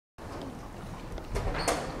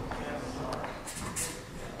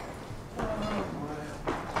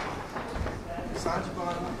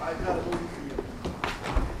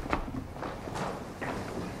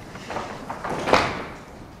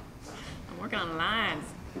on lines.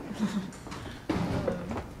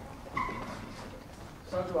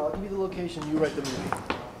 Sanjiban, I'll give you the location, you write the movie.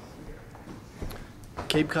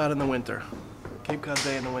 Cape Cod in the winter. Cape Cod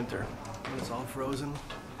Bay in the winter. When it's all frozen.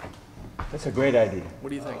 That's a great idea. What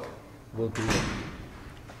do you think? We'll do it.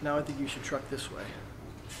 Now I think you should truck this way.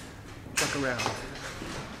 Truck around.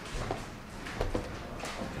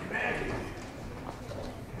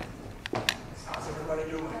 How's everybody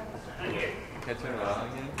doing? Can I turn it on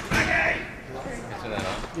again? Okay. Can I turn that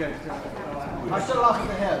on? Yeah, I'll shut it off at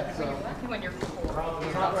the head, so. When you're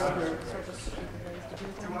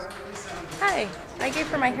Hi, I gave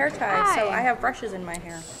her my hair tie, so I have brushes in my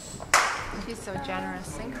hair. She's so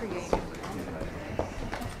generous and creative.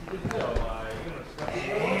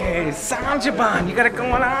 Hey, Sanjiban, you got it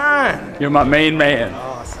going on. You're my main man.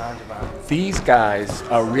 Oh, Sanjiban. These guys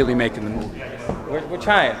are really making the movie. We're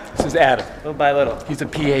trying, This is Adam. little by little. He's a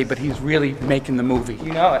PA, but he's really making the movie.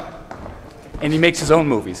 You know it. And he makes his own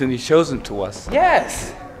movies, and he shows them to us.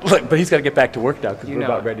 Yes. Look, but he's got to get back to work now because You we're know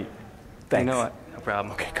about it. ready. Thanks. You know it. No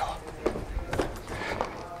problem. Okay, go.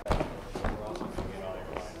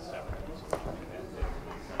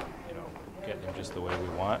 Getting them just the way we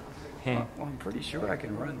want. Well, I'm pretty sure I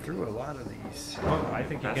can run through a lot of these. Well, I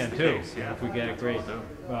think you can too. If we get it great.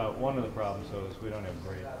 One of the problems though is we don't have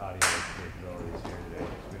great audio capabilities here today.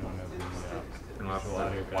 We don't have the visual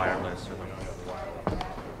audio wireless, or we don't have the wireless.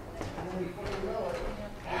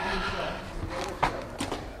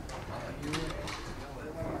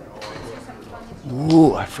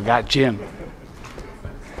 Ooh, I forgot Jim.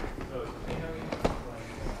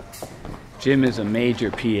 Jim is a major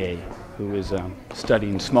PA who is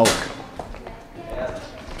studying smoke.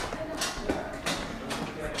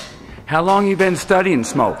 How long you been studying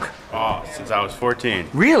smoke? Oh, since I was 14.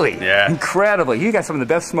 Really? Yeah. Incredible. You got some of the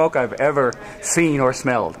best smoke I've ever seen or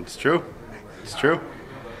smelled. It's true. It's true.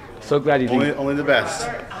 So glad you did. Only the best.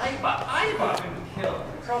 Probably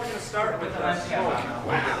gonna start with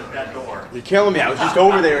that door. You're killing me. I was just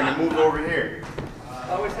over there and you moved over here.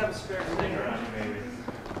 Always have a spare thing around you, maybe.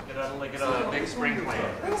 Get a big spring clamp.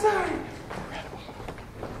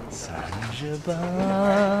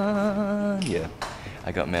 Sanjiban. Yeah.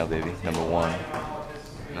 I got mail, baby. Number one.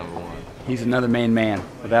 Number one. He's another main man.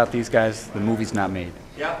 Without these guys, the movie's not made.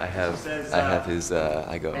 I have his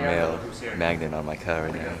I got mail magnet on my car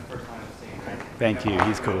right now. Thank you.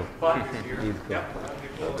 He's cool. He's cool.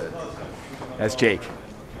 That's Jake.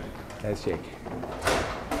 That's Jake.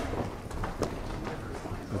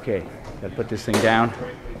 Okay, gotta put this thing down.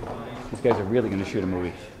 These guys are really gonna shoot a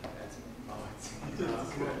movie.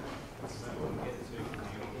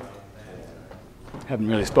 Haven't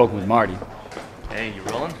really spoken with Marty. Hey, you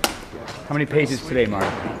rolling? How many pages today, Marty?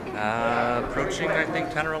 Approaching, I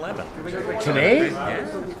think, 10 or 11. Today? Yeah.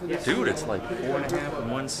 Dude, it's like 4.5 in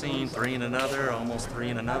one scene, 3 in another, almost 3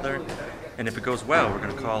 in another. And if it goes well, we're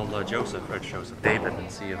going to call David, and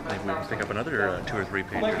see if maybe we can pick up another 2 or 3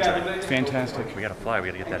 pages. It's fantastic. We got to fly. We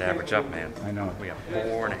got to get that average up, man. I know. We got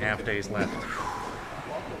 4.5 days left.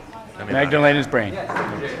 Magdalena's brain.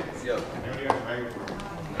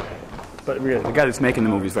 But really, the guy that's making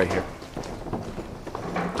the movie's right here.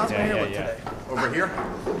 How's my hair look today? Over here?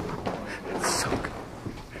 It's so good.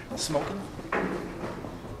 Smoking?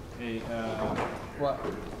 Hey, What?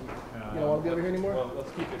 You don't want to be over here anymore? well,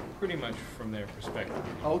 let's keep it pretty much from their perspective.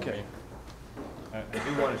 Oh, okay. I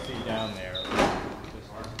do want to see down there,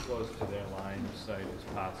 just as close to their line of sight as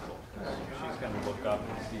possible. She's going to look up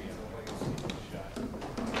and see the shot.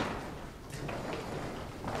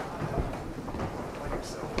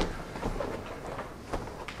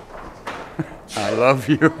 I love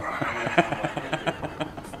you.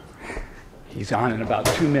 He's on in about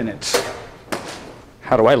 2 minutes.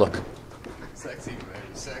 How do I look? Sexy, baby.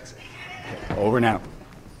 Sexy. Over and out.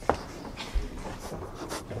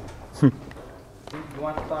 You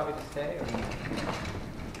want Bobby to stay, or?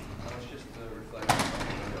 It's just the reflection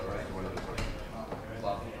of the window, right?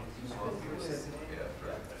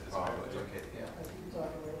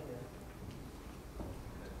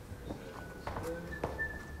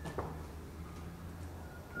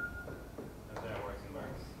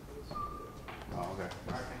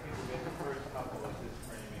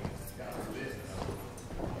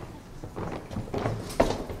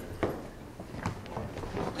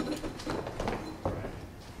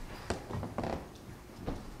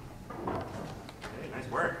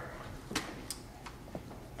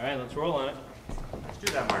 All right, let's roll on it. Let's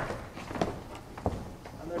do that, Mark.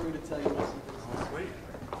 I'm never going to tell you what's Sweet.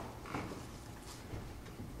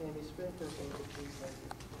 Andy, spin for a second, please. Thank you.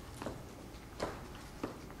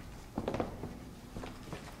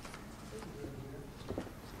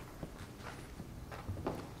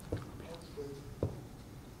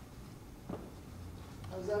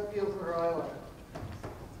 that feel for her eyeliner?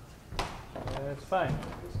 That's fine.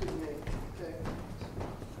 Looks good to me. Okay.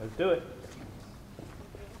 Let's do it.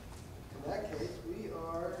 In that case, we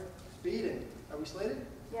are speeding. Are we slated?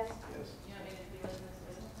 Yes. Yes.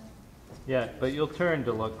 Yeah, but you'll turn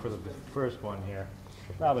to look for the first one here.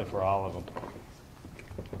 Probably for all of them.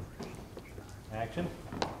 Action.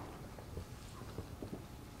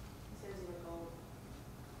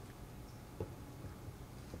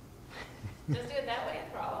 Just do it that way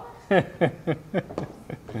for all of them?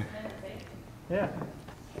 Yeah.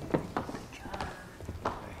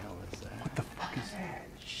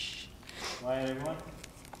 Quiet, everyone.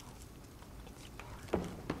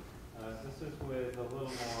 This is with a little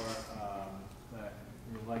more,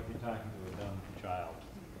 you're like you're talking to a dumb child.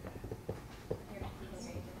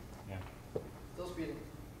 Yeah. Still speeding.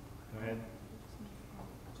 Go ahead.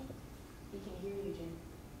 He can hear you, Jim.